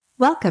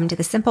Welcome to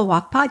the Simple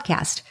Walk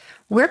Podcast.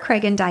 We're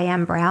Craig and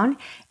Diane Brown,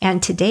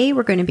 and today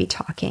we're going to be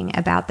talking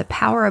about the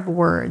power of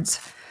words.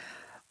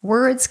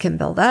 Words can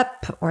build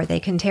up or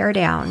they can tear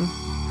down.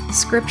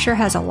 Scripture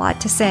has a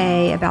lot to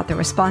say about the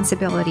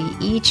responsibility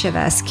each of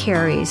us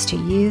carries to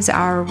use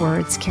our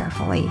words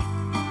carefully.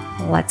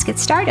 Let's get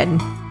started.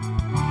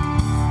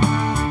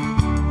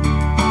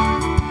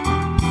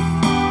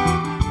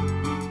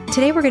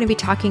 Today we're going to be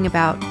talking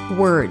about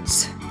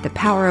words, the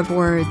power of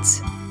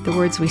words, the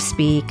words we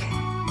speak,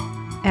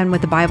 and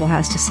what the Bible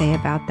has to say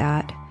about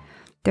that.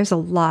 There's a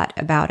lot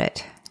about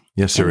it.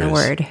 Yes, there is. In the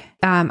Word.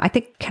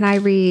 Can I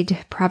read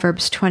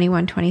Proverbs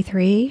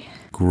 21:23?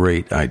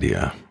 Great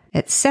idea.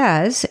 It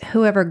says,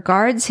 "Whoever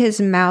guards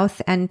his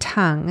mouth and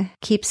tongue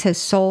keeps his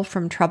soul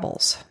from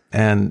troubles."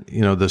 And,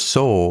 the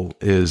soul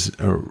is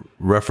a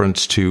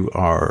reference to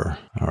our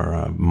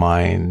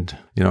mind,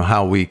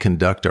 how we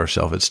conduct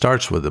ourselves. It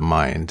starts with the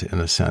mind, in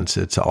a sense.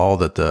 It's all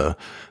that the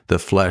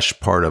flesh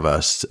part of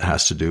us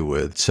has to do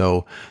with.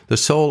 So the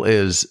soul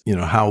is,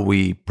 how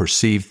we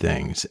perceive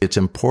things. It's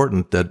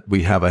important that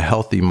we have a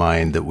healthy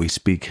mind, that we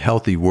speak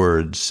healthy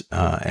words.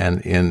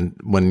 And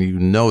when you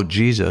know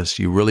Jesus,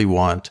 you really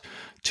want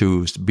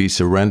to be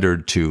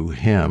surrendered to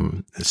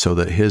Him so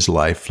that His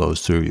life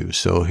flows through you,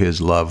 so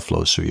His love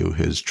flows through you,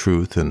 His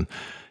truth and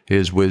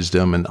His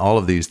wisdom and all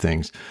of these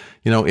things.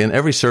 In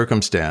every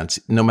circumstance,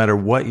 no matter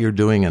what you're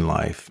doing in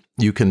life,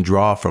 you can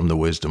draw from the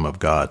wisdom of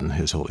God and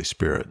His Holy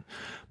Spirit.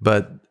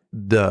 But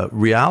the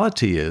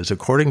reality is,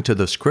 according to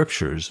the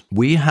Scriptures,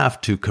 we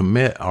have to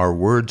commit our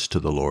words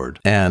to the Lord.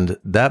 And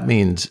that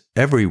means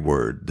every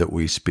word that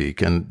we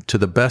speak, and to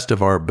the best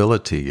of our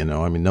ability.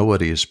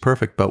 Nobody is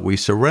perfect, but we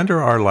surrender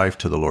our life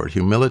to the Lord.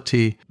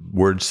 Humility,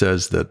 word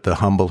says that the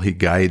humble He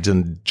guides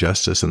in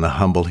justice, and the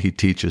humble He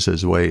teaches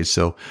His ways.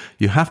 So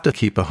you have to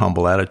keep a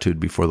humble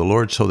attitude before the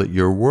Lord so that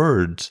your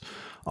words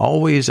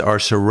always are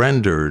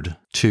surrendered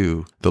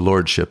to the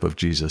Lordship of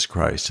Jesus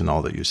Christ in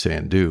all that you say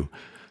and do.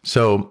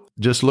 So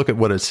just look at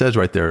what it says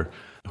right there.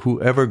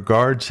 Whoever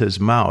guards his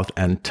mouth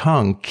and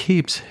tongue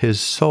keeps his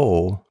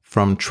soul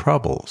from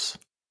troubles.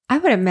 I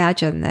would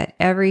imagine that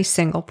every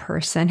single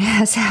person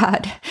has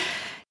had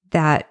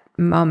that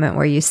moment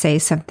where you say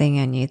something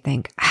and you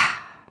think,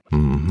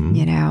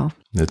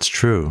 It's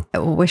true. I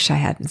wish I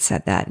hadn't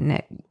said that. And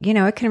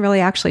it can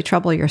really actually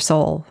trouble your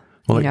soul,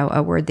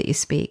 a word that you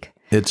speak.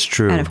 It's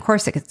true. And of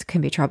course it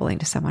can be troubling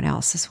to someone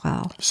else as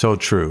well. So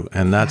true.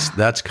 And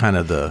that's kind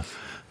of the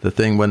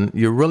thing. When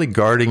you're really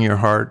guarding your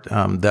heart,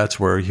 that's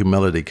where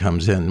humility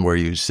comes in, where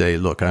you say,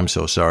 look, I'm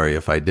so sorry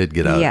if I did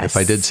get out, if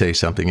I did say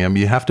something.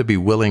 You have to be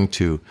willing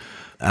to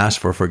ask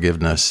for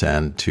forgiveness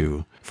and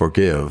to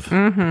forgive.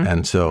 Mm-hmm.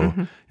 And so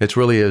it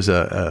really is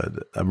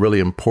a really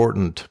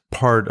important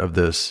part of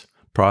this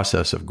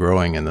process of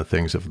growing in the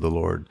things of the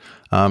Lord.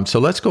 So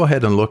let's go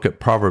ahead and look at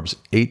Proverbs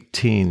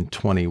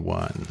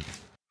 18:21.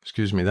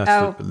 Excuse me,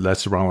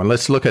 that's the wrong one.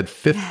 Let's look at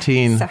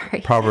 15,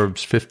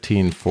 Proverbs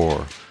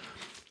 15:4.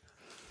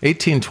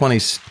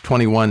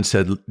 18:21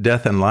 said,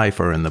 "Death and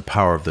life are in the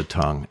power of the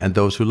tongue, and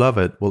those who love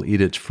it will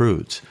eat its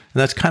fruits." And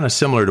that's kind of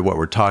similar to what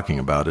we're talking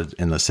about,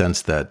 in the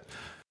sense that,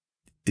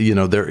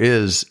 there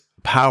is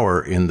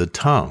power in the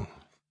tongue.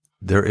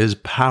 There is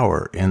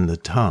power in the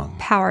tongue.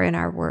 Power in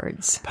our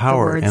words.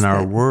 Power in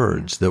our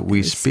words that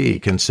we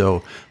speak. And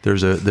so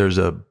there's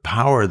a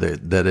power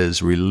that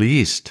is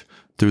released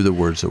through the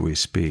words that we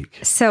speak.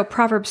 So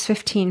Proverbs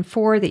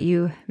 15:4 that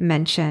you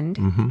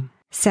mentioned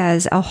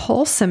says, "A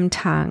wholesome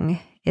tongue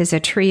is a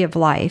tree of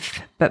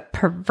life, but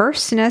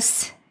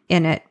perverseness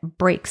in it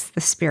breaks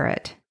the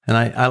spirit." And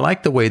I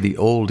like the way the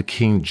old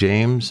King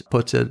James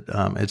puts it.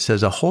 It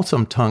says, "A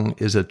wholesome tongue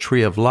is a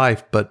tree of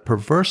life, but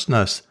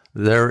perverseness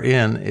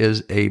therein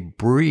is a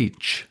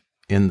breach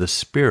in the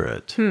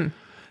spirit."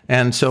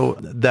 And so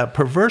that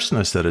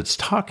perverseness that it's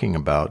talking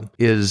about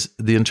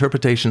the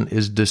interpretation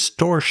is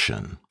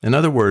distortion. In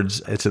other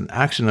words, it's an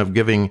action of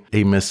giving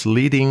a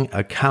misleading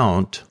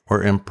account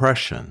or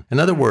impression. In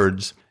other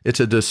words, it's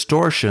a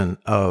distortion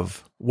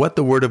of what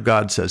the Word of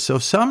God says. So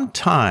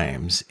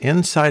sometimes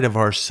inside of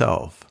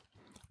ourselves,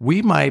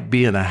 we might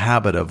be in a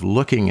habit of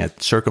looking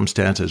at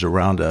circumstances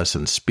around us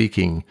and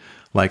speaking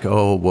like,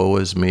 "Oh, woe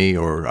is me,"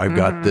 or "I've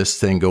got this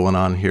thing going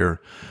on here."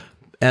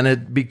 And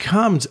it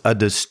becomes a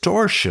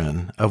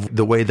distortion of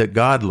the way that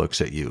God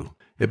looks at you.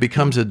 It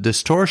becomes a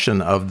distortion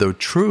of the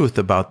truth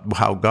about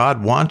how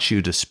God wants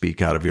you to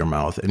speak out of your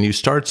mouth. And you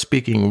start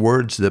speaking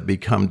words that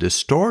become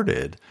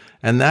distorted.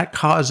 And that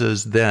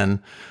causes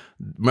then,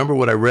 remember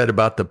what I read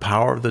about the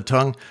power of the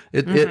tongue?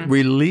 It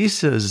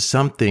releases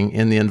something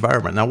in the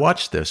environment. Now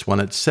watch this. When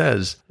it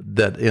says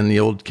that in the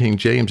old King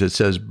James, it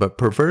says, "But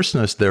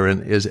perverseness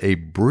therein is a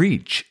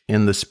breach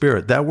in the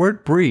spirit." That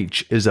word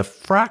breach is a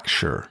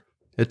fracture.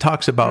 It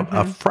talks about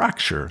a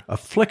fracture,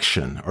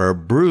 affliction, or a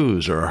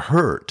bruise, or a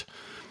hurt.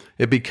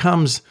 It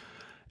becomes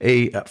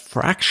a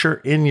fracture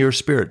in your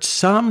spirit.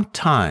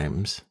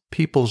 Sometimes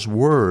people's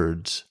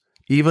words,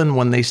 even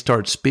when they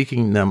start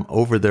speaking them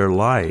over their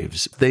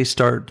lives, they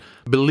start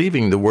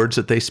believing the words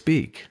that they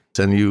speak.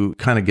 And you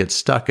kind of get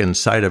stuck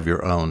inside of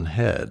your own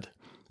head.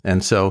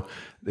 And so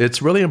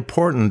It's really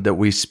important that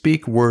we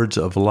speak words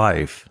of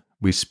life.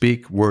 We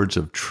speak words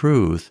of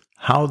truth,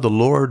 how the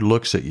Lord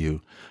looks at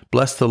you.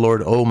 Bless the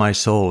Lord, O my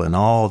soul, and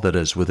all that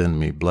is within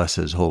me. Bless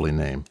his holy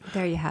name.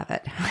 There you have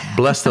it.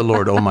 Bless the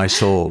Lord, O my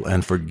soul,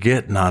 and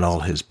forget not all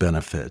his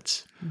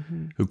benefits,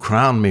 who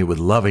crowned me with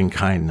loving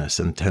kindness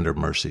and tender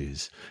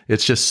mercies.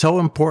 It's just so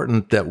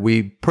important that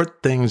we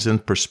put things in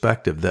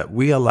perspective, that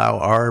we allow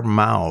our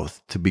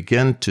mouth to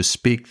begin to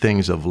speak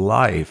things of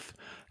life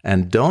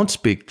and don't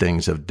speak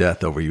things of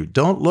death over you.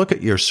 Don't look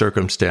at your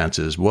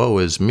circumstances, woe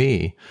is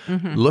me.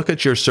 Look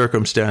at your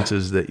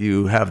circumstances that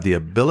you have the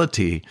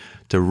ability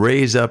to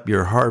raise up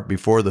your heart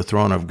before the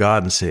throne of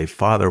God and say,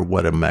 Father,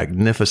 what a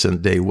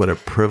magnificent day. What a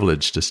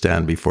privilege to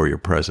stand before your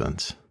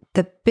presence.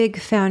 The big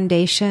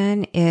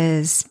foundation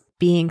is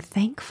being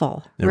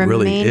thankful. It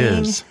really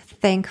is.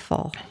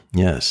 Thankful.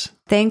 Yes.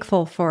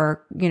 Thankful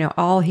for,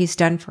 all he's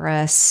done for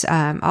us,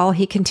 all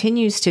he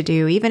continues to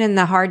do, even in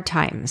the hard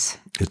times.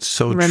 It's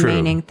so true.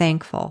 Remaining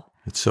thankful.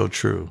 It's so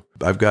true.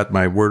 I've got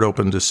my word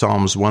open to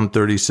Psalms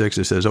 136.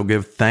 It says,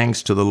 give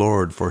thanks to the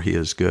Lord, for he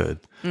is good.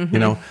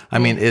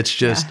 It's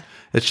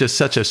just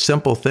such a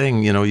simple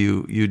thing.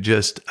 You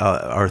just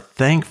are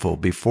thankful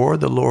before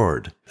the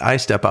Lord. I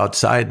step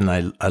outside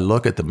and I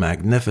look at the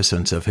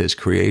magnificence of his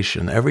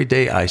creation. Every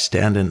day I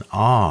stand in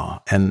awe,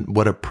 and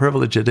what a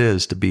privilege it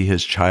is to be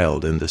his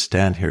child and to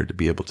stand here to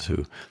be able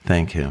to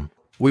thank him.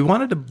 We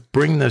wanted to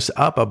bring this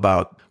up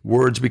about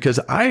words because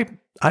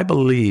I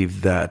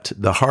believe that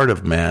the heart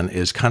of man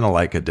is kind of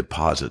like a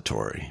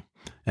depository,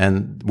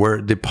 and where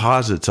it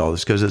deposits all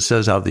this, because it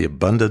says out of the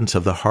abundance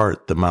of the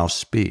heart, the mouth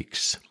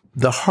speaks.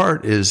 The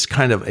heart is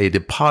kind of a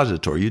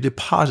depository. You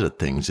deposit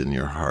things in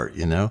your heart,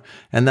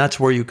 and that's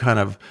where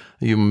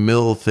you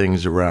mill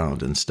things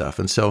around and stuff.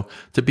 And so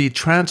to be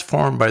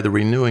transformed by the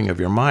renewing of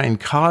your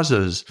mind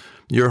causes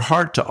your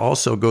heart to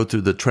also go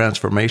through the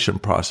transformation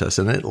process,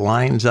 and it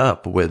lines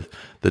up with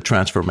the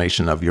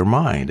transformation of your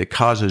mind. It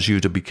causes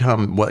you to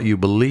become what you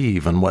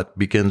believe, and what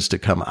begins to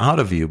come out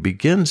of you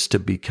begins to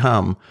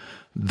become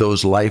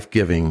those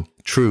life-giving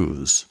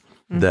truths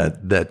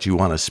that you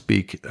want to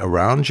speak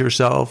around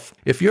yourself.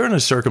 If you're in a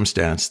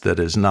circumstance that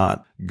is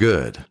not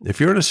good,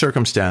 if you're in a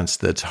circumstance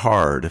that's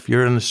hard, if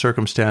you're in a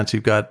circumstance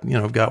you've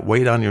got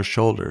weight on your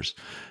shoulders,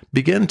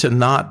 begin to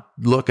not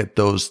look at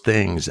those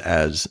things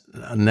as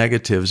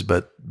negatives,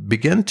 but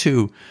begin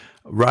to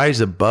rise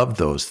above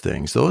those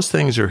things. Those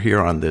things are here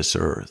on this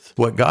earth.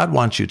 What God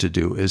wants you to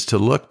do is to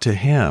look to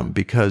him,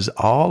 because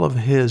all of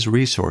his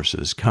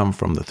resources come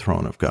from the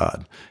throne of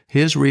God.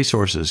 His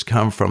resources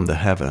come from the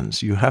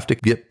heavens. You have to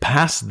get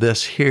past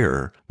this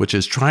here, which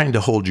is trying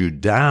to hold you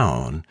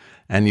down,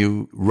 and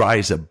you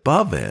rise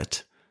above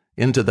it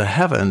into the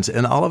heavens,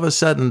 and all of a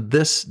sudden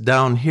this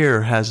down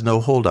here has no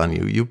hold on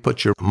you. You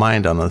put your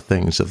mind on the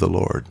things of the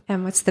Lord.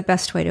 And what's the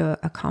best way to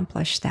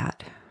accomplish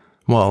that?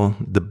 Well,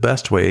 the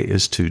best way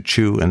is to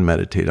chew and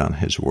meditate on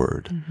his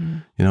word,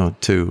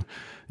 to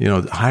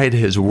hide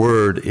his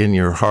word in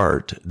your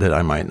heart, that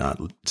I might not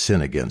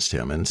sin against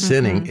him. And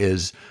sinning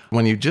is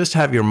when you just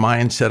have your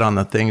mind set on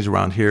the things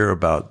around here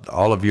about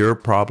all of your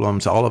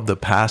problems, all of the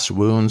past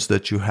wounds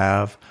that you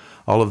have,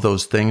 all of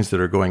those things that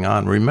are going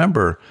on.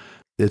 Remember,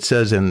 it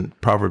says in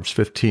Proverbs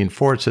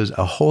 15:4, it says,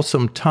 a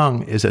wholesome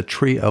tongue is a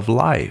tree of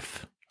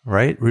life.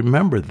 Right?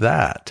 Remember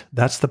that.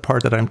 That's the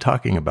part that I'm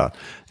talking about.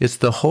 It's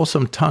the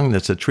wholesome tongue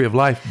that's a tree of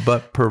life,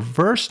 but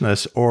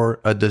perverseness or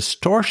a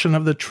distortion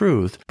of the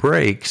truth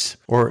breaks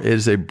or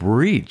is a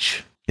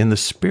breach in the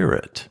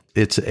spirit.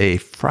 It's a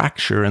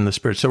fracture in the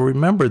spirit. So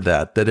remember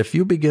that if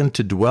you begin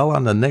to dwell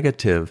on the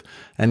negative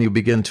and you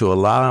begin to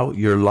allow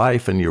your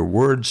life and your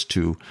words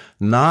to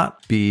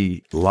not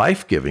be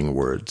life-giving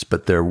words,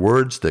 but they're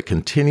words that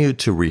continue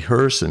to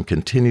rehearse and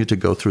continue to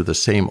go through the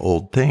same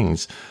old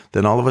things,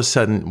 then all of a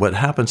sudden what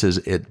happens is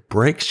it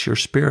breaks your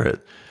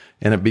spirit,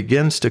 and it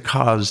begins to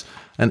cause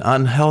an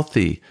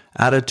unhealthy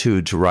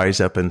attitude to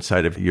rise up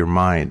inside of your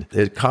mind.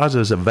 It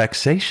causes a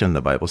vexation,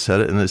 the Bible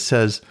said it, and it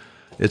says,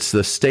 it's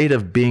the state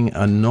of being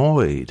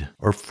annoyed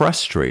or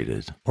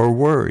frustrated or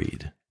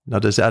worried. Now,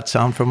 does that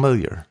sound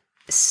familiar?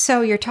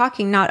 So you're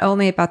talking not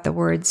only about the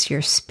words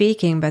you're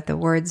speaking, but the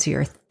words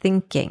you're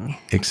thinking.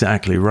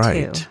 Exactly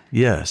right. Too.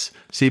 Yes.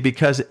 See,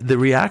 because the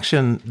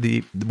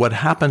reaction, what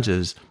happens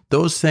is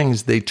those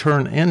things, they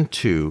turn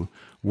into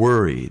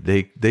worry.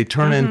 They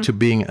turn into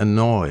being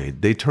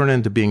annoyed. They turn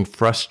into being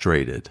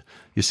frustrated.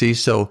 You see,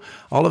 so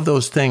all of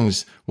those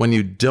things, when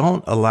you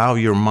don't allow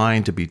your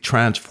mind to be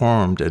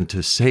transformed and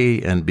to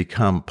say and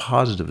become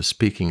positive,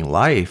 speaking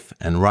life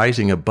and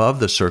rising above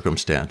the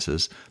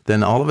circumstances,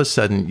 then all of a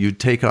sudden you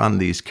take on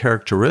these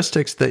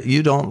characteristics that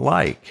you don't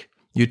like.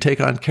 You take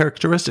on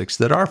characteristics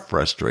that are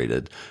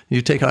frustrated.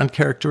 You take on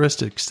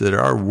characteristics that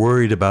are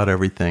worried about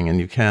everything, and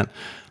you can't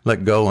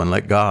let go and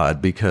let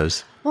God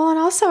because... Well, and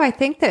also I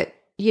think that,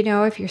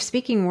 if you're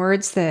speaking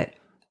words that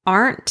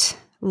aren't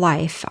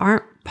life,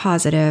 aren't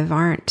positive,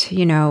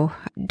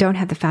 don't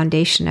have the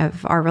foundation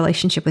of our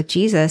relationship with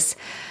Jesus.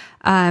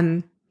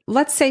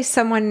 Let's say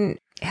someone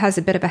has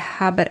a bit of a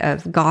habit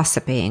of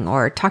gossiping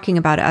or talking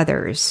about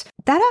others.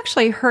 That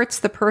actually hurts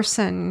the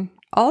person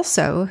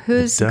also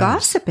who's does.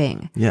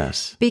 gossiping.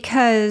 Yes.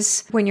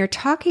 Because when you're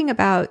talking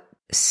about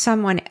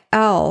someone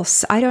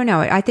else, I don't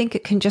know, I think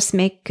it can just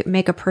make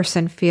a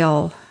person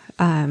feel,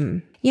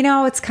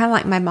 it's kind of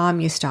like my mom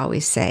used to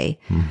always say,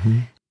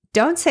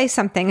 don't say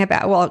something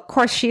about, well, of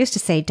course, she used to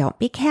say, don't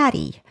be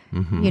catty.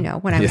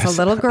 When I was a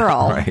little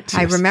girl. Right,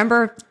 I yes.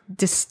 remember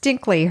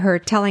distinctly her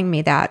telling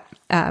me that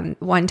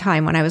one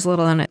time when I was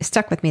little, and it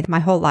stuck with me my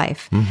whole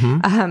life.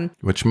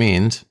 Which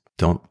means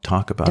don't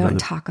talk about Don't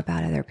talk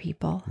about other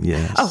people.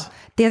 Yes. Oh,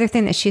 the other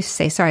thing that she used to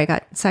say, sorry, I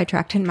got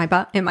sidetracked in my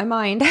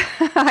mind.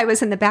 I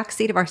was in the back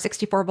seat of our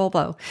 64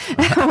 Volvo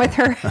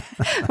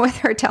with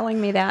her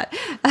telling me that.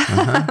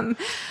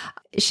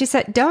 She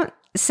said, don't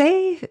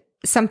say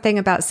something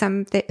about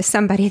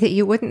somebody that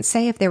you wouldn't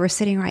say if they were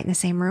sitting right in the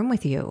same room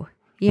with you.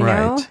 You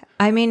know, Right.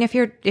 I mean, if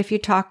you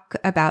talk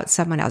about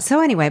someone else. So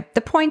anyway,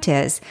 the point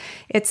is,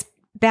 it's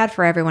bad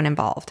for everyone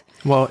involved.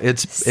 Well,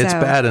 it's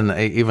bad, and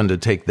even to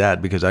take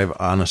that, because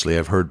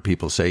I've heard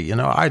people say,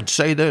 I'd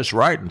say this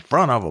right in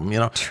front of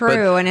them,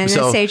 True, and in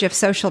this age of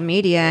social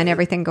media and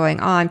everything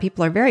going on,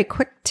 people are very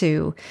quick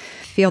to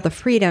feel the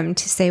freedom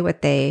to say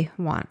what they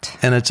want.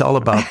 And it's all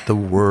about the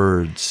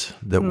words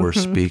that we're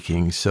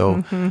speaking.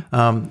 So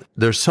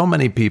there's so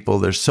many people,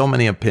 there's so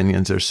many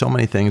opinions, there's so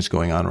many things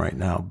going on right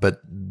now.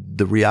 But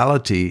the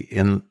reality,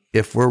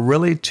 if we're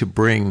really to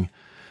bring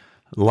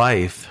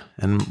life,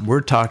 and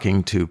we're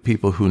talking to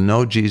people who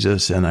know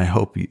Jesus, and I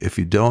hope if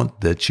you don't,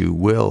 that you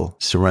will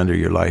surrender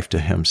your life to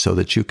him so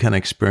that you can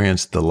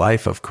experience the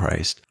life of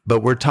Christ.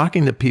 But we're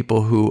talking to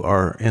people who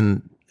are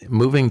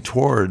moving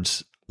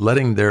towards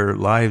letting their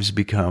lives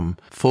become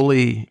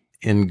fully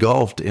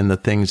engulfed in the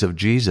things of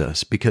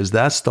Jesus, because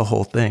that's the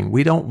whole thing.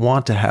 We don't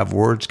want to have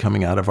words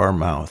coming out of our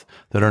mouth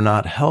that are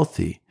not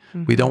healthy.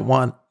 We don't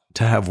want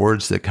to have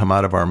words that come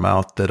out of our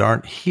mouth that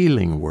aren't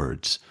healing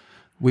words.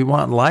 We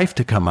want life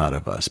to come out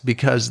of us,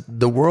 because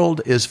the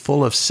world is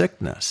full of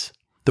sickness.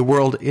 The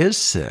world is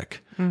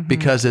sick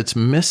because it's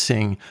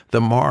missing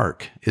the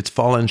mark. It's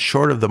fallen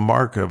short of the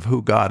mark of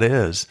who God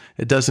is.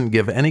 It doesn't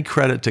give any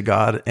credit to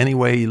God any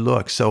way you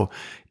look. So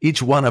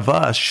each one of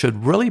us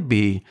should really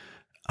be,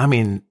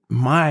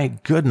 my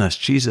goodness,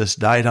 Jesus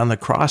died on the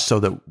cross so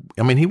that,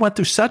 he went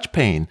through such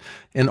pain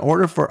in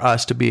order for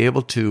us to be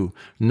able to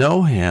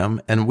know him.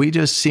 And we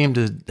just seem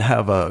to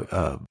have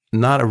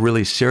not a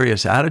really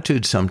serious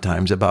attitude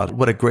sometimes about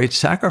what a great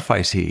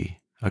sacrifice he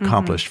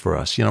accomplished for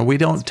us. We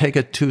don't take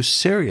it too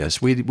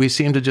serious. We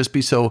seem to just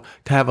be so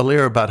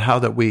cavalier about how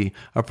that we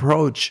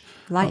approach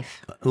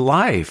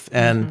life.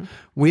 And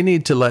we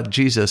need to let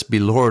Jesus be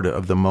Lord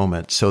of the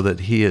moment so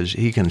that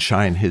he can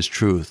shine his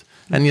truth.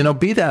 And,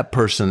 be that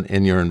person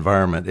in your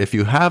environment. If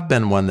you have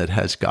been one that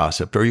has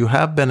gossiped, or you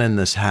have been in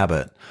this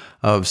habit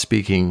of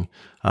speaking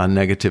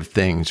negative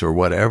things or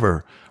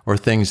whatever, or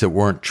things that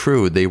weren't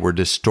true, they were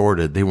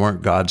distorted. They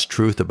weren't God's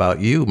truth about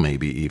you,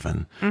 maybe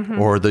even,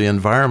 or the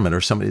environment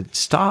or somebody.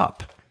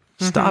 Stop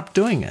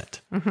doing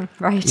it.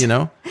 Right.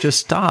 Just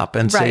stop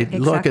and say,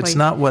 look, it's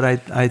not what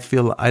I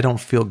feel. I don't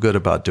feel good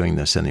about doing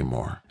this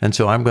anymore. And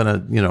so I'm going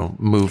to,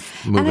 move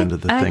into the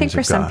things of God. I think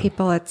for some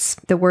people, it's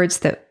the words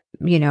that,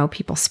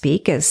 people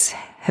speak is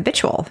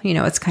habitual.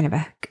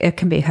 It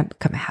can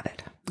become a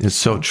habit. It's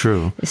so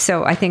true.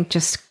 So I think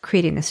just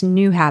creating this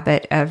new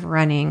habit of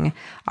running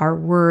our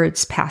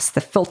words past the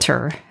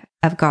filter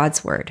of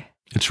God's word.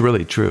 It's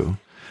really true.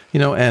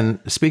 And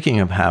speaking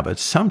of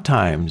habits,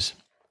 sometimes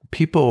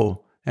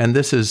people, and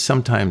this is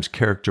sometimes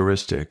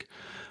characteristic,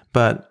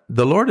 but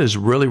the Lord is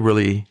really,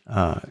 really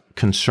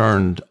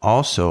concerned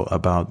also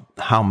about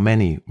how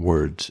many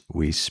words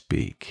we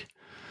speak.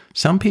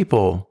 Some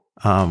people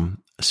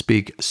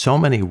speak so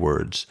many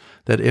words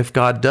that if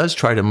God does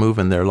try to move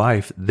in their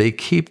life, they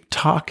keep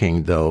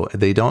talking, though.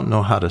 They don't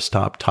know how to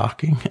stop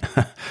talking.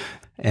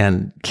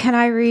 And can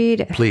I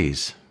read?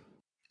 Please.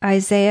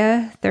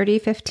 Isaiah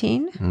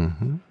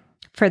 30:15.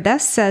 For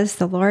thus says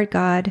the Lord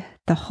God,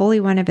 the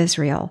Holy One of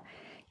Israel,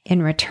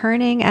 in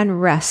returning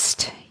and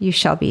rest you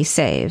shall be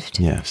saved.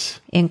 Yes.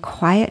 In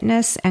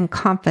quietness and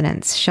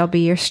confidence shall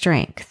be your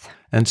strength.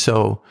 And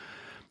so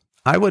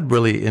I would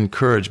really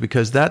encourage,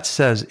 because that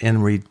says,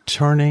 in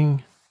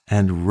returning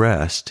and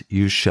rest,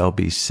 you shall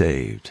be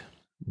saved.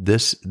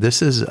 This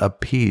is a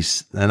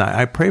peace, and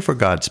I pray for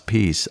God's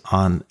peace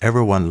on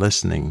everyone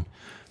listening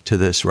to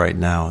this right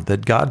now,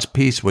 that God's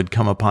peace would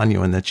come upon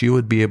you and that you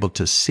would be able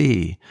to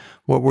see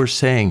what we're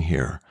saying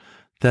here,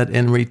 that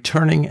in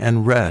returning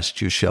and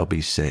rest, you shall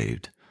be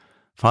saved.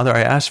 Father,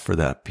 I ask for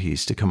that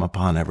peace to come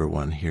upon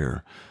everyone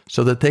here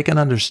so that they can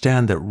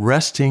understand that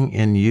resting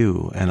in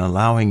you and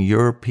allowing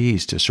your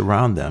peace to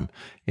surround them,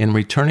 in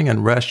returning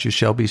and rest, you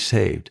shall be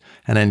saved.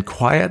 And in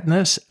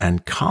quietness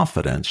and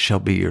confidence shall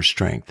be your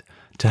strength.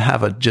 To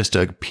have just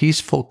a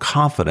peaceful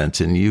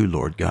confidence in you,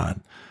 Lord God,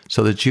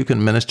 so that you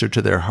can minister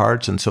to their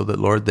hearts and so that,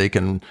 Lord, they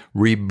can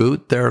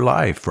reboot their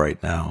life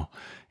right now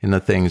in the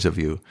things of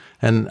you.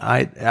 And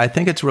I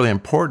think it's really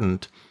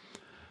important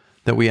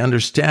that we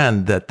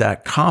understand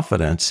that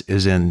confidence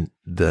is in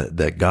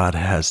that God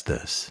has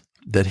this,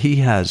 that he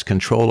has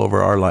control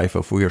over our life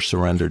if we are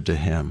surrendered to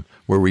him.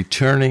 We're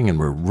returning and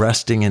we're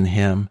resting in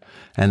him.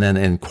 And then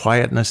in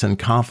quietness and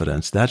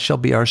confidence, that shall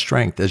be our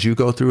strength as you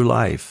go through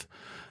life.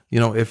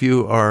 If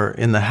you are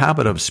in the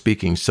habit of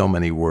speaking so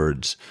many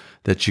words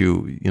that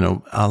you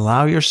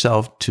allow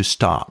yourself to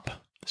stop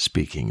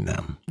speaking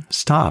them.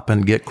 Stop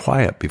and get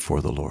quiet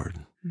before the Lord.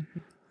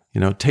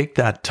 Mm-hmm. Take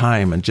that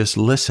time and just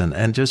listen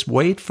and just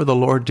wait for the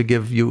Lord to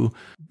give you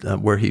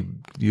where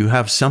you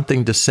have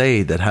something to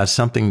say that has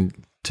something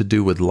to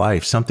do with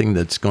life, something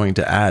that's going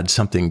to add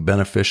something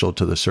beneficial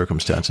to the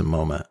circumstance and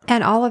moment.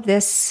 And all of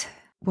this,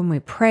 when we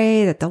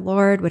pray that the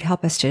Lord would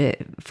help us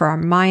for our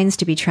minds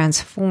to be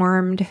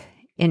transformed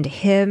into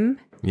him,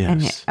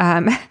 yes,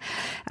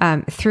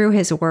 and through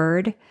his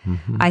word,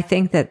 mm-hmm. I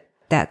think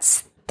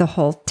that's the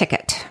whole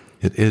ticket.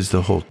 It is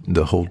the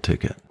whole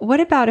ticket. What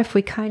about if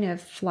we kind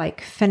of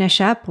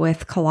finish up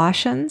with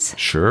Colossians?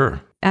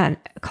 Sure. And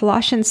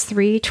Colossians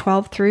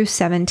 3:12 through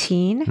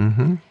 17.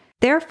 Mm-hmm.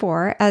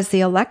 Therefore, as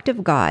the elect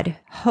of God,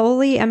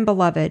 holy and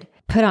beloved,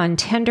 put on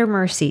tender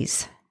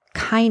mercies,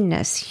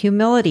 kindness,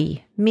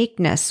 humility,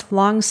 meekness,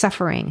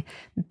 long-suffering,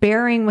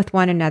 bearing with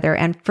one another,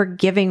 and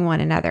forgiving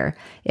one another.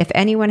 If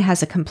anyone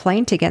has a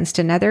complaint against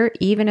another,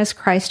 even as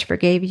Christ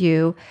forgave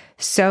you,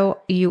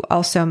 so you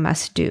also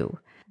must do.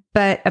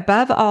 But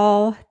above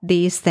all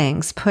these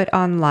things, put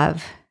on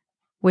love,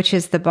 which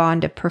is the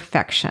bond of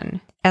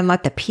perfection. And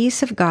let the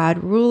peace of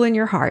God rule in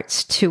your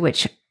hearts, to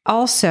which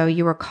also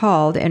you were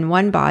called in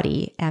one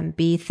body, and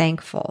be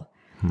thankful.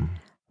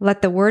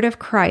 Let the word of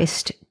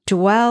Christ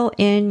dwell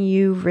in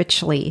you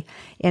richly,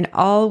 in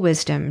all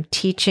wisdom,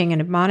 teaching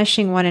and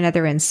admonishing one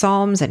another in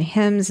psalms and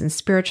hymns and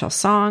spiritual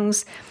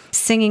songs,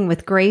 singing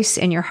with grace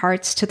in your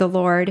hearts to the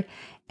Lord.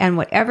 And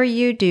whatever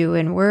you do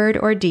in word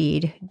or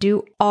deed,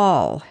 do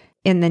all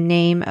in the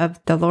name of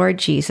the Lord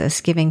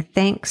Jesus, giving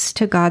thanks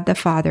to God the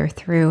Father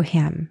through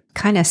him.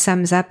 Kind of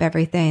sums up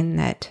everything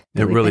that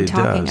we've been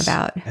talking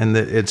about. And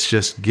it's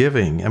just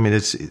giving. I mean,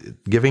 it's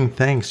giving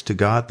thanks to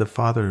God the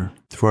Father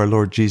through our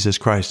Lord Jesus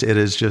Christ. It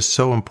is just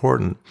so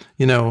important.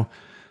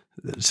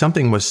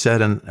 Something was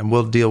said, and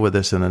we'll deal with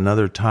this in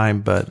another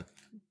time, but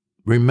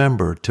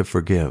remember to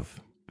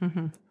forgive.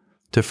 Mm-hmm.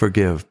 To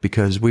forgive,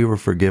 because we were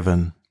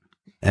forgiven.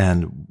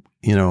 And,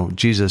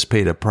 Jesus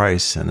paid a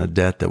price and a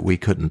debt that we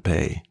couldn't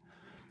pay.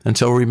 And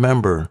so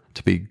remember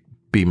to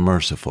be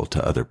merciful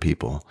to other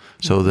people,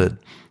 so that,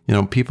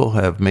 people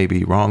have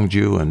maybe wronged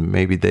you and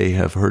maybe they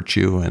have hurt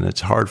you, and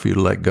it's hard for you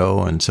to let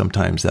go. And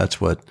sometimes that's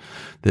what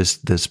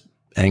this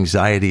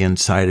anxiety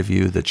inside of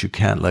you that you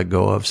can't let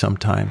go of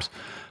sometimes.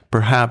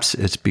 Perhaps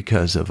it's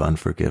because of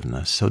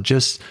unforgiveness. So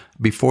just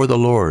before the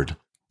Lord,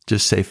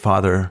 just say,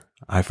 Father,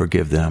 I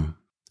forgive them.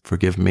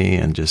 Forgive me.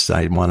 And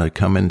I want to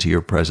come into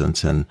your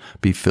presence and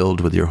be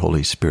filled with your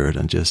Holy Spirit,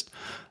 and just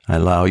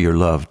allow your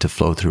love to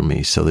flow through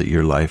me so that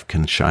your life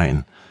can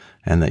shine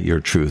and that your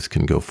truth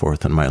can go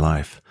forth in my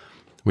life.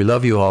 We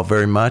love you all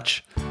very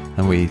much,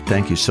 and we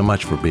thank you so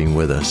much for being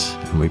with us,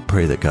 and we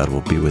pray that God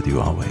will be with you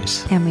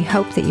always. And we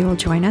hope that you will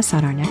join us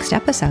on our next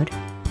episode.